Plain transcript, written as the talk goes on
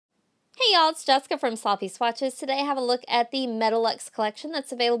Hey y'all, it's Jessica from Sloppy Swatches. Today I have a look at the Metallux collection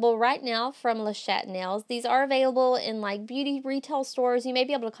that's available right now from LeChat nails. These are available in like beauty retail stores. You may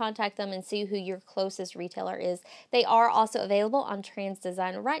be able to contact them and see who your closest retailer is. They are also available on Trans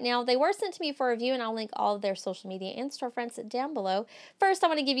Design right now. They were sent to me for review and I'll link all of their social media and storefronts down below. First, I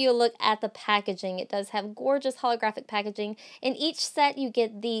want to give you a look at the packaging. It does have gorgeous holographic packaging. In each set, you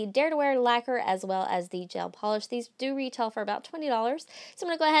get the Dare to Wear lacquer as well as the gel polish. These do retail for about $20. So I'm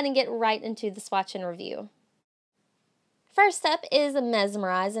going to go ahead and get right into the swatch and review. First up is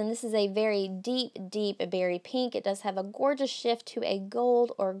Mesmerize, and this is a very deep berry pink. It does have a gorgeous shift to a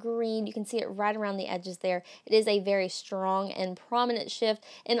gold or green. You can see it right around the edges there. It is a very strong and prominent shift.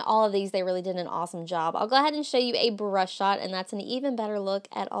 In all of these, they really did an awesome job. I'll go ahead and show you a brush shot, and that's an even better look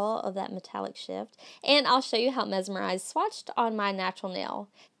at all of that metallic shift. And I'll show you how Mesmerize swatched on my natural nail.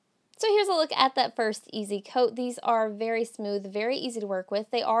 So here's a look at that first easy coat. These are very smooth, very easy to work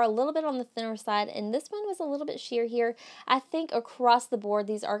with. They are a little bit on the thinner side, and this one was a little bit sheer here. I think across the board,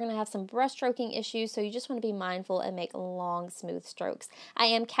 these are going to have some brush stroking issues, so you just want to be mindful and make long, smooth strokes. I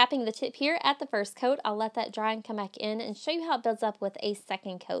am capping the tip here at the first coat. I'll let that dry and come back in and show you how it builds up with a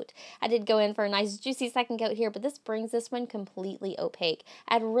second coat. I did go in for a nice juicy second coat here, but this brings this one completely opaque.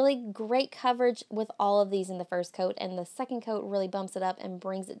 I had really great coverage with all of these in the first coat, and the second coat really bumps it up and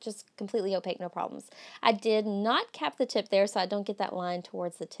brings it just completely opaque, no problems. I did not cap the tip there, so I don't get that line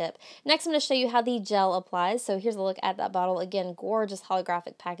towards the tip. Next, I'm going to show you how the gel applies. So here's a look at that bottle. Again, gorgeous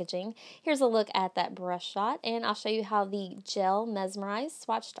holographic packaging. Here's a look at that brush shot, and I'll show you how the gel Mesmerize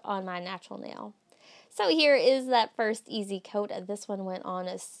swatched on my natural nail. So here is that first easy coat. This one went on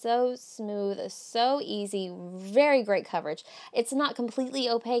so smooth, so easy, very great coverage. It's not completely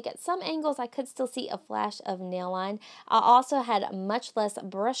opaque. At some angles, I could still see a flash of nail line. I also had much less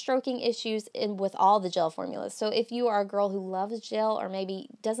brush stroking issues with all the gel formulas. So if you are a girl who loves gel or maybe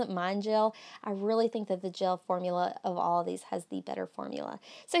doesn't mind gel, I really think that the gel formula of all of these has the better formula.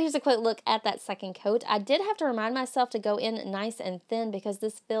 So here's a quick look at that second coat. I did have to remind myself to go in nice and thin because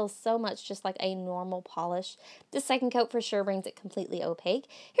this feels so much just like a normal polish. This second coat for sure brings it completely opaque.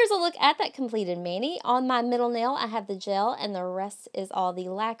 Here's a look at that completed mani. On my middle nail, I have the gel and the rest is all the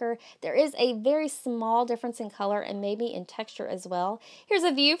lacquer. There is a very small difference in color and maybe in texture as well. Here's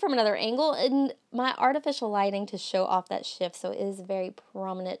a view from another angle and my artificial lighting to show off that shift, so it is a very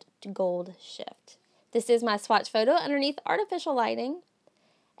prominent gold shift. This is my swatch photo underneath artificial lighting,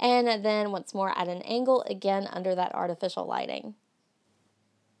 and then once more at an angle again under that artificial lighting.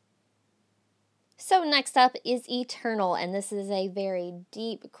 So next up is Eternal, and this is a very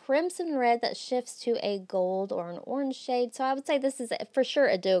deep crimson red that shifts to a gold or an orange shade. So I would say this is for sure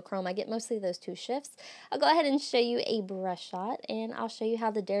a duochrome. I get mostly those two shifts. I'll go ahead and show you a brush shot, and I'll show you how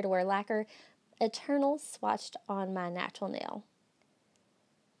the Dare to Wear lacquer Eternal swatched on my natural nail.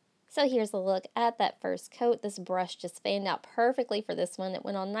 So here's a look at that first coat. This brush just fanned out perfectly for this one. It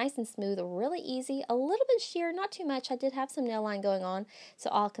went on nice and smooth, really easy, a little bit sheer, not too much. I did have some nail line going on, so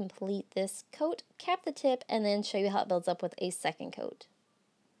I'll complete this coat, cap the tip, and then show you how it builds up with a second coat.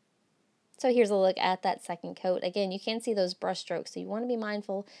 So here's a look at that second coat. Again, you can see those brush strokes, so you want to be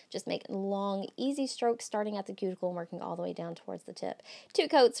mindful. Just make long, easy strokes starting at the cuticle and working all the way down towards the tip. Two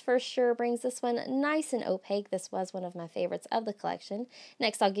coats for sure brings this one nice and opaque. This was one of my favorites of the collection.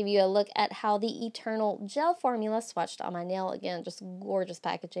 Next, I'll give you a look at how the Eternal gel formula swatched on my nail. Again, just gorgeous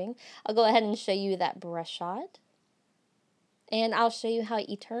packaging. I'll go ahead and show you that brush shot. And I'll show you how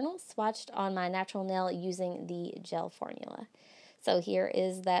Eternal swatched on my natural nail using the gel formula. So here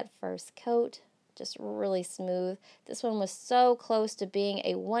is that first coat, just really smooth. This one was so close to being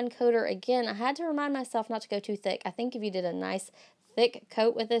a one coater. Again, I had to remind myself not to go too thick. I think if you did a nice thick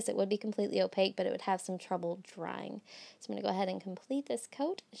coat with this, it would be completely opaque, but it would have some trouble drying. So I'm going to go ahead and complete this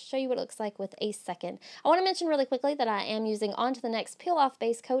coat, show you what it looks like with a second. I want to mention really quickly that I am using On to the Next peel off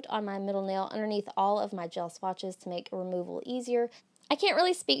base coat on my middle nail underneath all of my gel swatches to make removal easier. I can't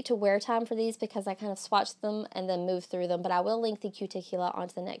really speak to wear time for these because I kind of swatched them and then moved through them, but I will link the Cuticula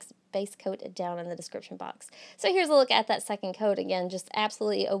onto the next base coat down in the description box. So here's a look at that second coat. Again, just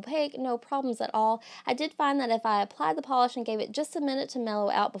absolutely opaque, no problems at all. I did find that if I applied the polish and gave it just a minute to mellow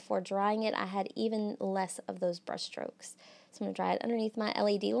out before drying it, I had even less of those brush strokes. So I'm going to dry it underneath my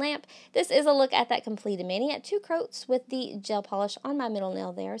LED lamp. This is a look at that completed mani at two coats with the gel polish on my middle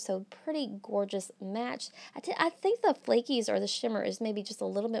nail there. So pretty gorgeous match. I think the flakies or the shimmer is maybe just a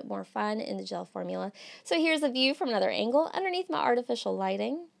little bit more fun in the gel formula. So here's a view from another angle underneath my artificial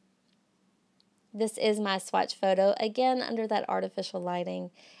lighting. This is my swatch photo, again under that artificial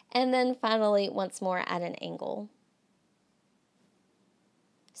lighting. And then finally, once more at an angle.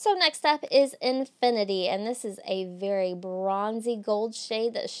 So next up is Infinity, and this is a very bronzy gold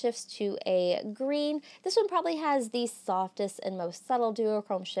shade that shifts to a green. This one probably has the softest and most subtle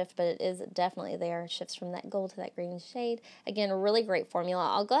duochrome shift, but it is definitely there. It shifts from that gold to that green shade. Again, a really great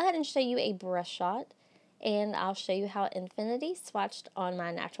formula. I'll go ahead and show you a brush shot, and I'll show you how Infinity swatched on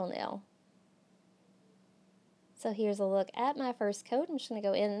my natural nail. So here's a look at my first coat. I'm just going to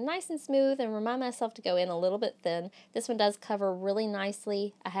go in nice and smooth and remind myself to go in a little bit thin. This one does cover really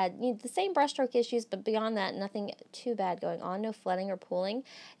nicely. I had the same brushstroke issues, but beyond that, nothing too bad going on. No flooding or pooling.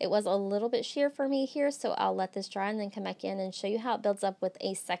 It was a little bit sheer for me here, so I'll let this dry and then come back in and show you how it builds up with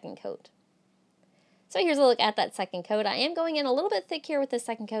a second coat. So here's a look at that second coat. I am going in a little bit thick here with this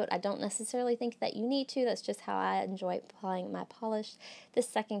second coat. I don't necessarily think that you need to. That's just how I enjoy applying my polish. This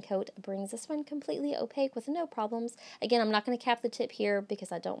second coat brings this one completely opaque with no problems. Again, I'm not going to cap the tip here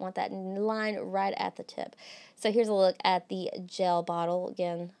because I don't want that line right at the tip. So here's a look at the gel bottle.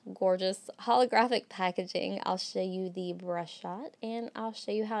 Again, gorgeous holographic packaging. I'll show you the brush shot and I'll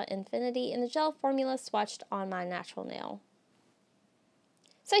show you how Infinity in the gel formula swatched on my natural nail.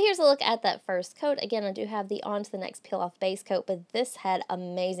 So here's a look at that first coat. Again, I do have the on to the next peel off base coat, but this had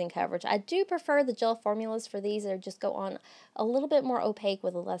amazing coverage. I do prefer the gel formulas for these that just go on a little bit more opaque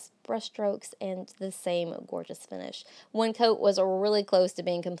with less brush strokes and the same gorgeous finish. One coat was really close to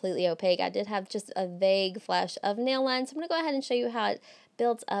being completely opaque. I did have just a vague flash of nail line, so I'm going to go ahead and show you how it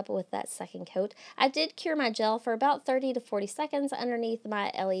builds up with that second coat. I did cure my gel for about 30 to 40 seconds underneath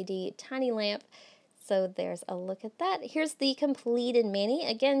my LED tiny lamp. So there's a look at that. Here's the completed mani.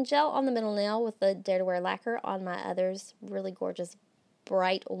 Again, gel on the middle nail with the Dare to Wear lacquer on my others. Really gorgeous,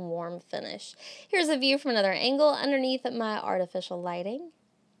 bright, warm finish. Here's a view from another angle underneath my artificial lighting.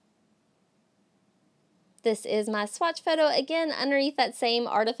 This is my swatch photo, again, underneath that same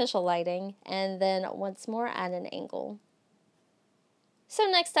artificial lighting. And then once more at an angle. So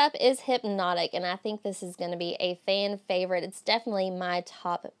next up is Hypnotic, and I think this is going to be a fan favorite. It's definitely my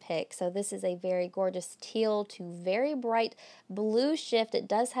top pick. So this is a very gorgeous teal to very bright blue shift. It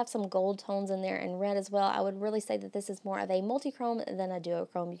does have some gold tones in there and red as well. I would really say that this is more of a multi-chrome than a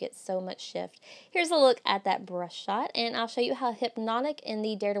duochrome. You get so much shift. Here's a look at that brush shot, and I'll show you how Hypnotic in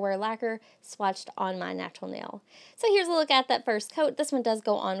the Dare to Wear lacquer swatched on my natural nail. So here's a look at that first coat. This one does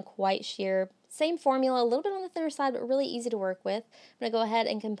go on quite sheer. Same formula, a little bit on the thinner side, but really easy to work with. I'm going to go ahead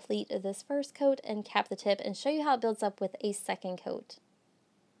and complete this first coat and cap the tip and show you how it builds up with a second coat.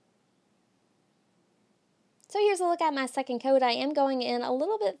 So here's a look at my second coat. I am going in a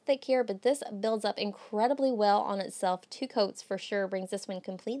little bit thick here, but this builds up incredibly well on itself. 2 coats for sure brings this one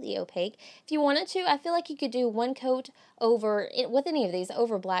completely opaque. If you wanted to, I feel like you could do 1 coat over, with any of these,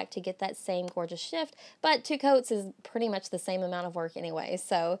 over black to get that same gorgeous shift, but 2 coats is pretty much the same amount of work anyway.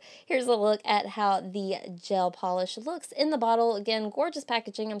 So here's a look at how the gel polish looks in the bottle. Again, gorgeous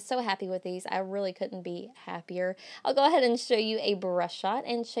packaging. I'm so happy with these. I really couldn't be happier. I'll go ahead and show you a brush shot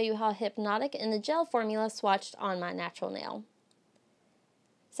and show you how Hypnotic in the gel formula swatched on my natural nail.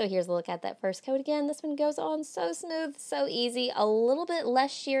 So here's a look at that first coat again. This one goes on so smooth, so easy. A little bit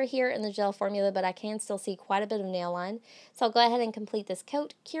less sheer here in the gel formula, but I can still see quite a bit of nail line. So I'll go ahead and complete this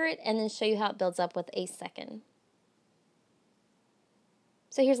coat, cure it, and then show you how it builds up with a second.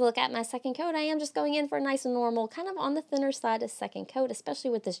 So here's a look at my second coat. I am just going in for a nice and normal, kind of on the thinner side of second coat, especially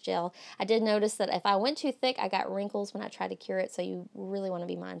with this gel. I did notice that if I went too thick, I got wrinkles when I tried to cure it, so you really want to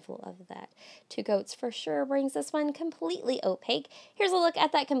be mindful of that. 2 coats for sure brings this one completely opaque. Here's a look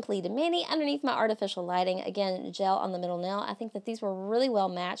at that completed mani underneath my artificial lighting. Again, gel on the middle nail. I think that these were really well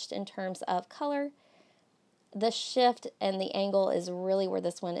matched in terms of color. The shift and the angle is really where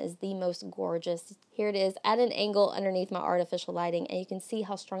this one is the most gorgeous. Here it is at an angle underneath my artificial lighting, and you can see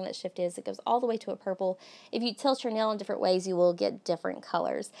how strong that shift is. It goes all the way to a purple. If you tilt your nail in different ways, you will get different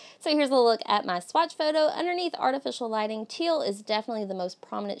colors. So here's a look at my swatch photo underneath artificial lighting. Teal is definitely the most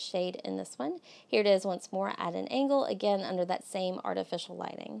prominent shade in this one. Here it is once more at an angle, again under that same artificial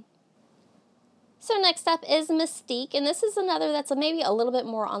lighting. So next up is Mystique, and this is another that's maybe a little bit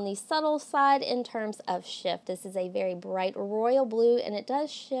more on the subtle side in terms of shift. This is a very bright royal blue, and it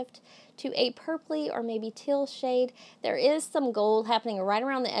does shift to a purpley or maybe teal shade. There is some gold happening right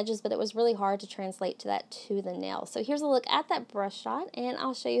around the edges, but it was really hard to translate that to the nail. So here's a look at that brush shot, and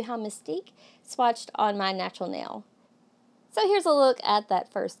I'll show you how Mystique swatched on my natural nail. So here's a look at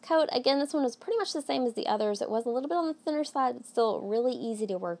that first coat. Again, this one was pretty much the same as the others. It was a little bit on the thinner side, but still really easy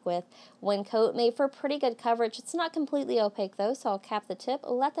to work with. 1 coat made for pretty good coverage. It's not completely opaque though, so I'll cap the tip,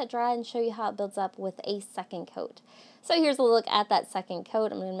 let that dry, and show you how it builds up with a second coat. So here's a look at that second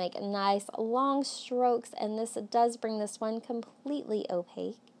coat. I'm going to make nice long strokes, and this does bring this one completely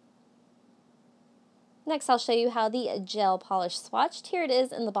opaque. Next, I'll show you how the gel polish swatched. Here it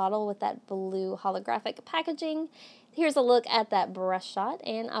is in the bottle with that blue holographic packaging. Here's a look at that brush shot,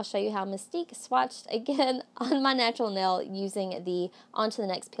 and I'll show you how Mystique swatched again on my natural nail using the Onto the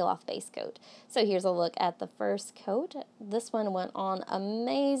Next Peel Off base coat. So here's a look at the first coat. This one went on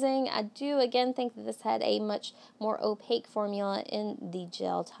amazing. I do again think that this had a much more opaque formula in the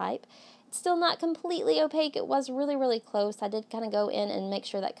gel type. Still not completely opaque. It was really close. I did kind of go in and make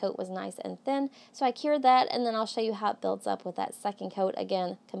sure that coat was nice and thin. So I cured that, and then I'll show you how it builds up with that second coat.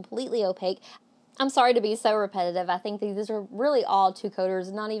 Again, completely opaque. I'm sorry to be so repetitive. I think these are really all two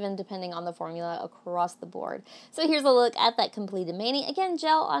coaters, not even depending on the formula across the board. So here's a look at that completed mani. Again,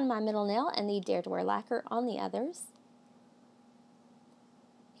 gel on my middle nail and the Dare to Wear lacquer on the others.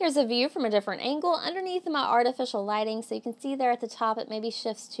 Here's a view from a different angle underneath my artificial lighting, so you can see there at the top it maybe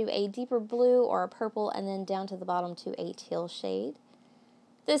shifts to a deeper blue or a purple, and then down to the bottom to a teal shade.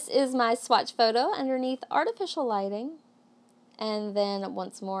 This is my swatch photo underneath artificial lighting, and then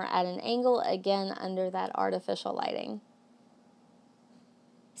once more at an angle again under that artificial lighting.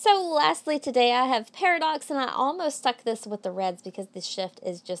 So lastly today I have Paradox, and I almost stuck this with the reds because the shift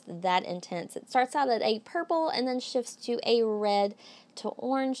is just that intense. It starts out at a purple and then shifts to a red to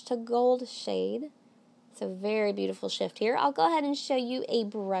orange to gold shade. So very beautiful shift here. I'll go ahead and show you a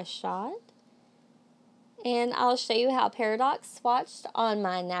brush shot, and I'll show you how Paradox swatched on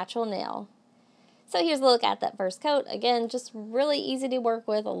my natural nail. So here's a look at that first coat. Again, just really easy to work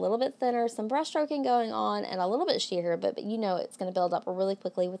with, a little bit thinner, some brush stroking going on, and a little bit sheer, but you know it's going to build up really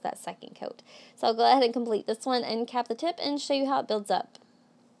quickly with that second coat. So I'll go ahead and complete this one and cap the tip and show you how it builds up.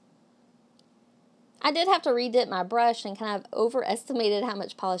 I did have to redip my brush and kind of overestimated how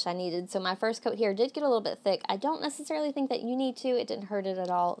much polish I needed, so my first coat here did get a little bit thick. I don't necessarily think that you need to. It didn't hurt it at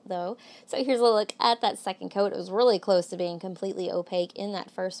all, though. So here's a look at that second coat. It was really close to being completely opaque in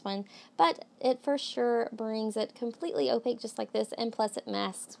that first one, but it for sure brings it completely opaque just like this, and plus it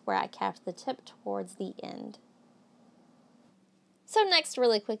masks where I capped the tip towards the end. So next,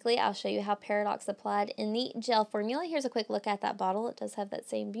 really quickly, I'll show you how Paradox applied in the gel formula. Here's a quick look at that bottle. It does have that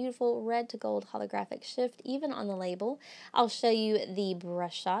same beautiful red to gold holographic shift, even on the label. I'll show you the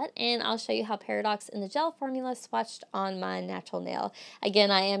brush shot, and I'll show you how Paradox in the gel formula swatched on my natural nail.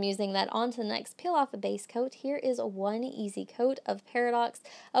 Again, I am using that Onto the Next Peel Off a base coat. Here is one easy coat of Paradox.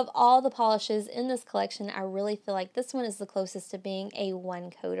 Of all the polishes in this collection, I really feel like this one is the closest to being a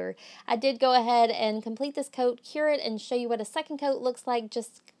one coater. I did go ahead and complete this coat, cure it, and show you what a second coat looks like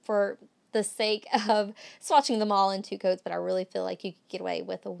just for the sake of swatching them all in two coats, but I really feel like you could get away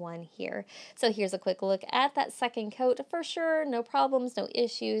with a one here. So here's a quick look at that second coat. For sure, no problems, no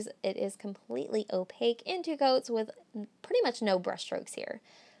issues. It is completely opaque in two coats with pretty much no brush strokes here.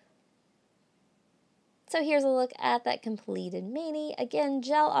 So here's a look at that completed mani. Again,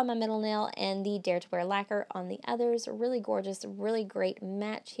 gel on my middle nail and the Dare to Wear lacquer on the others. Really gorgeous, really great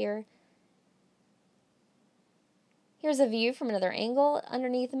match here. Here's a view from another angle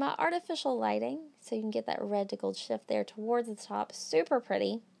underneath my artificial lighting, so you can get that red to gold shift there towards the top. Super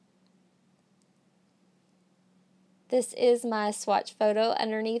pretty. This is my swatch photo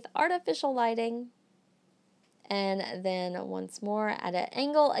underneath artificial lighting, and then once more at an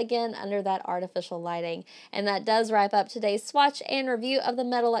angle again under that artificial lighting. And that does wrap up today's swatch and review of the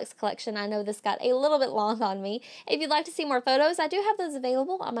Metallux collection. I know this got a little bit long on me. If you'd like to see more photos, I do have those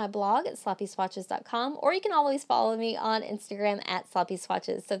available on my blog at sloppyswatches.com, or you can always follow me on Instagram at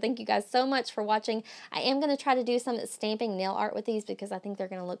sloppyswatches. So thank you guys so much for watching. I am going to try to do some stamping nail art with these because I think they're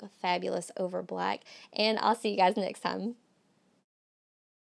going to look fabulous over black, and I'll see you guys next time.